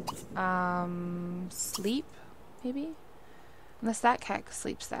 Sleep, maybe? Unless that cat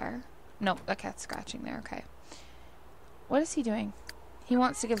sleeps there. No, that cat's scratching there, okay. What is he doing? He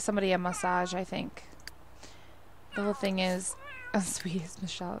wants to give somebody a massage, I think. The whole thing is... a sweetest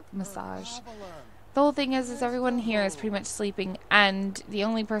massage. The whole thing is everyone here is pretty much sleeping, and the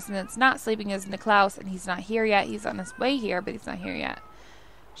only person that's not sleeping is Niklaus, and he's not here yet. He's on his way here, but he's not here yet.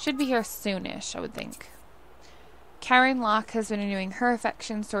 Should be here soonish, I would think. Karen Locke has been renewing her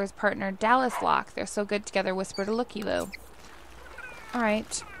affections to his partner, Dallas Locke. They're so good together, whisper to Looky Loo.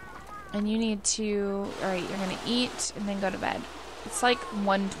 Alright. And you need to... Alright, you're going to eat and then go to bed. It's like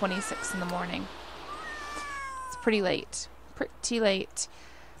 1:26 in the morning. It's pretty late. Pretty late.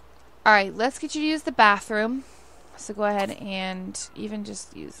 Alright, let's get you to use the bathroom. So go ahead and even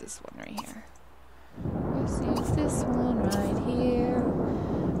just use this one right here. Let's use this one right here.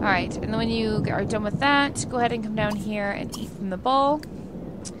 Alright, and then when you are done with that, go ahead and come down here and eat from the bowl.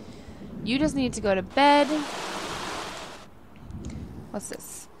 You just need to go to bed. What's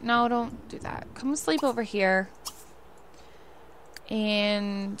this? No, don't do that. Come sleep over here.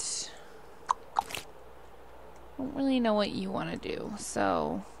 And... don't really know what you want to do,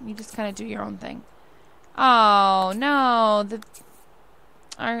 so you just kind of do your own thing. Oh, no.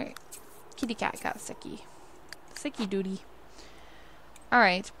 Our kitty cat got sicky. Sicky duty.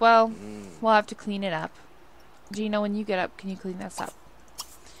 Alright, well, we'll have to clean it up. Gino, when you get up, can you clean this up?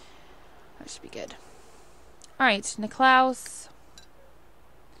 That should be good. Alright, Niklaus.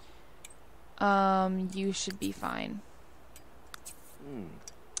 You should be fine.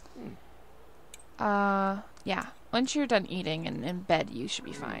 Yeah. Once you're done eating and in bed, you should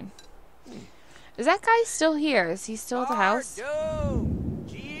be fine. Is that guy still here? Is he still at the house?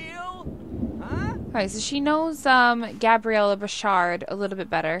 Alright, so she knows Gabriella Bouchard a little bit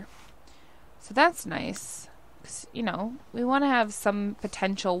better. So that's nice. 'Cause, you know, we want to have some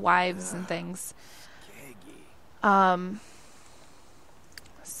potential wives and things. So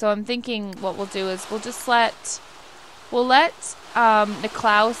I'm thinking what we'll do is we'll let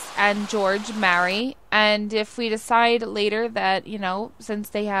Niklaus and George marry, and if we decide later that, you know, since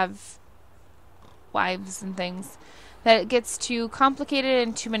they have wives and things, that it gets too complicated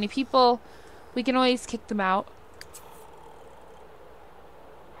and too many people, we can always kick them out.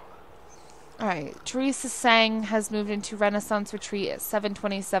 Alright, Teresa Sang has moved into Renaissance Retreat at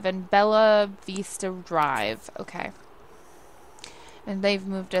 727 Bella Vista Drive. Okay. And they've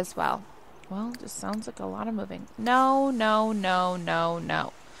moved as well. Well, this sounds like a lot of moving. No, no, no, no,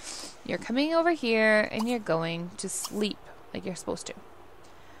 no. You're coming over here and you're going to sleep like you're supposed to.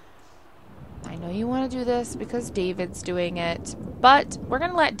 I know you want to do this because David's doing it, but we're going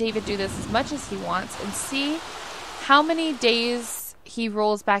to let David do this as much as he wants and see how many days he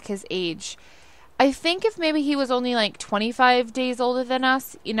rolls back his age. I think if maybe he was only like 25 days older than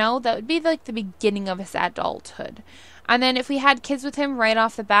us, you know, that would be like the beginning of his adulthood. And then if we had kids with him right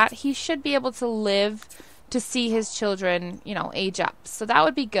off the bat, he should be able to live to see his children, you know, age up. So that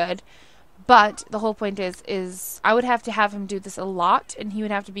would be good. But the whole point is I would have to have him do this a lot, and he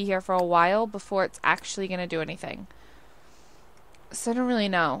would have to be here for a while before it's actually going to do anything. So I don't really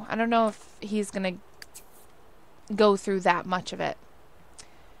know. I don't know if he's going to go through that much of it.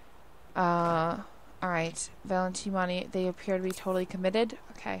 Alright. Valentimani, they appear to be totally committed.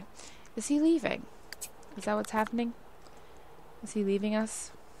 Okay. Is he leaving? Is that what's happening? Is he leaving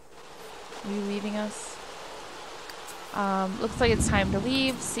us? Are you leaving us? Looks like it's time to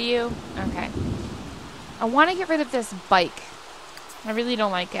leave. See you. Okay. I want to get rid of this bike. I really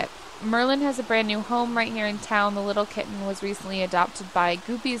don't like it. Merlin has a brand new home right here in town. The little kitten was recently adopted by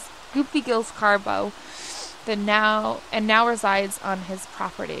Goopy Gills Carbo that now resides on his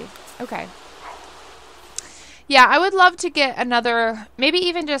property. Okay. Yeah, I would love to get another, maybe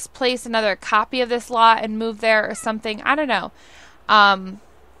even just place another copy of this lot and move there or something. I don't know.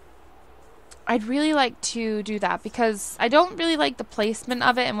 I'd really like to do that because I don't really like the placement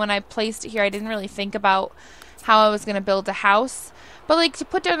of it. And when I placed it here, I didn't really think about how I was going to build a house. But like to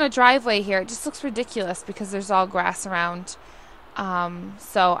put down a driveway here, it just looks ridiculous because there's all grass around.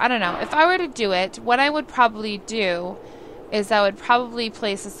 So I don't know. If I were to do it, what I would probably do is I would probably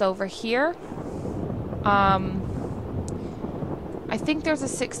place this over here. I think there's a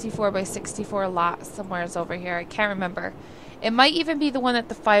 64 by 64 lot somewhere over here. I can't remember. It might even be the one that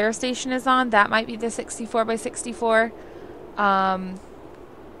the fire station is on. That might be the 64 by 64. So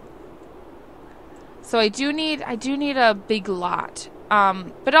I do need a big lot.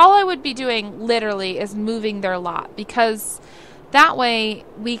 But all I would be doing literally is moving their lot because that way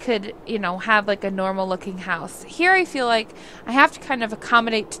we could, you know, have like a normal looking house. Here I feel like I have to kind of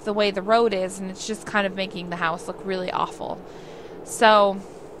accommodate to the way the road is, and it's just kind of making the house look really awful. So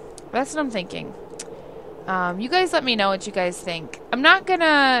that's what I'm thinking. You guys let me know what you guys think. I'm not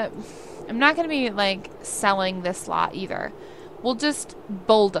gonna be like selling this lot either. We'll just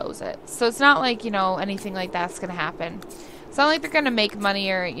bulldoze it. So it's not like, you know, anything like that's gonna happen. It's not like they're gonna make money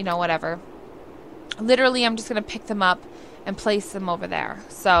or, you know, whatever. Literally, I'm just gonna pick them up and place them over there.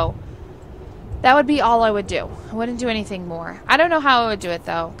 So that would be all I would do. I wouldn't do anything more. I don't know how I would do it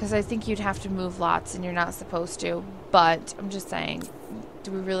though, because I think you'd have to move lots and you're not supposed to. But I'm just saying,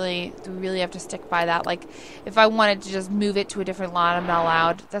 do we really have to stick by that? Like, if I wanted to just move it to a different lot, I'm not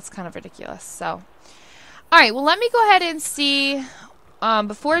allowed. That's kind of ridiculous. So, all right. Well, let me go ahead and see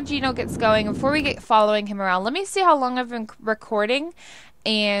before Gino gets going, before we get following him around. Let me see how long I've been recording.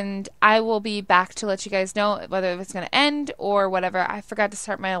 And I will be back to let you guys know whether it's going to end or whatever. I forgot to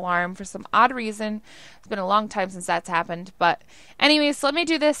start my alarm for some odd reason. It's been a long time since that's happened. But anyways, let me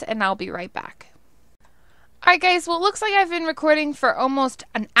do this and I'll be right back. Alright guys, well it looks like I've been recording for almost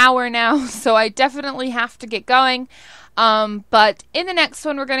an hour now, so I definitely have to get going. But in the next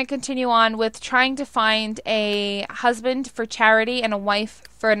one we're going to continue on with trying to find a husband for Charity and a wife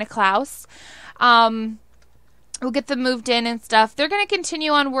for Niklaus. we'll get them moved in and stuff. They're going to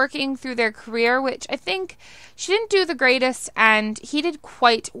continue on working through their career, which I think she didn't do the greatest, and he did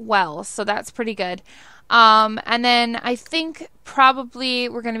quite well, so that's pretty good. And then I think probably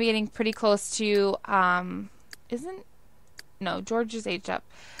we're going to be getting pretty close to, no, George is aged up.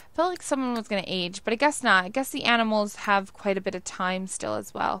 I felt like someone was going to age, but I guess not. I guess the animals have quite a bit of time still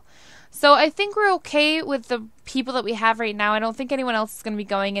as well. So I think we're okay with the people that we have right now. I don't think anyone else is going to be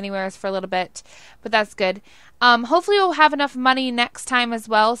going anywhere else for a little bit, but that's good. Hopefully we'll have enough money next time as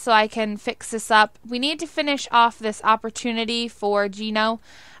well so I can fix this up. We need to finish off this opportunity for Gino,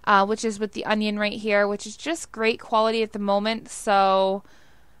 which is with the onion right here, which is just great quality at the moment. So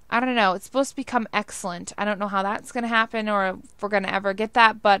I don't know. It's supposed to become excellent. I don't know how that's going to happen or if we're going to ever get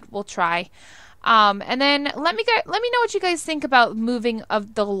that, but we'll try. And then let me know what you guys think about moving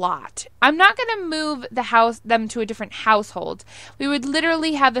of the lot. I'm not going to move them to a different household. We would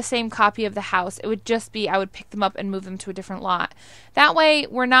literally have the same copy of the house. It would just be I would pick them up and move them to a different lot. That way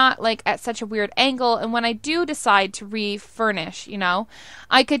we're not like at such a weird angle. And when I do decide to refurnish,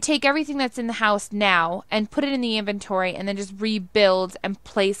 I could take everything that's in the house now and put it in the inventory and then just rebuild and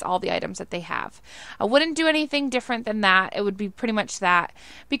place all the items that they have. I wouldn't do anything different than that. It would be pretty much that,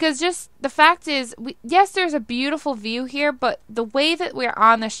 because just the fact is, yes, there's a beautiful view here, but the way that we're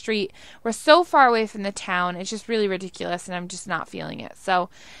on the street, we're so far away from the town, it's just really ridiculous, and I'm just not feeling it. So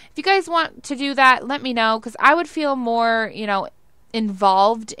if you guys want to do that, let me know, because I would feel more,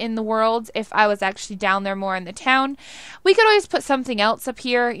 involved in the world if I was actually down there more in the town. We could always put something else up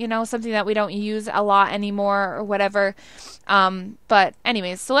here, something that we don't use a lot anymore or whatever. But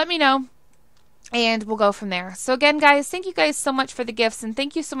anyways, so let me know. And we'll go from there. So again, guys, thank you guys so much for the gifts, and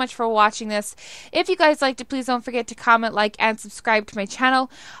thank you so much for watching this. If you guys liked it, please don't forget to comment, like, and subscribe to my channel.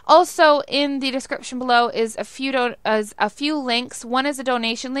 Also, in the description below is a few links. One is a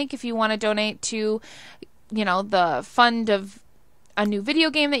donation link if you want to donate to, the fund of a new video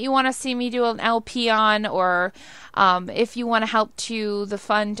game that you want to see me do an LP on, or if you want to help to the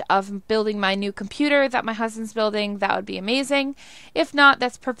fund of building my new computer that my husband's building, that would be amazing. If not,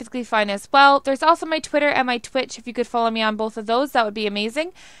 that's perfectly fine as well. There's also my Twitter and my Twitch. If you could follow me on both of those, that would be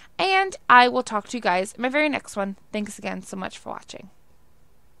amazing. And I will talk to you guys in my very next one. Thanks again so much for watching.